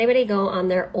Anybody go on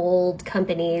their old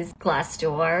company's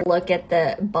Glassdoor, look at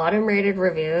the bottom rated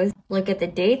reviews, look at the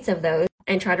dates of those,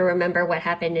 and try to remember what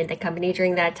happened in the company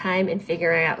during that time and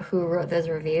figure out who wrote those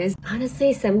reviews.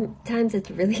 Honestly, sometimes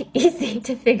it's really easy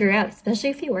to figure out,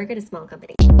 especially if you work at a small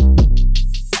company.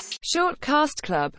 Shortcast Club.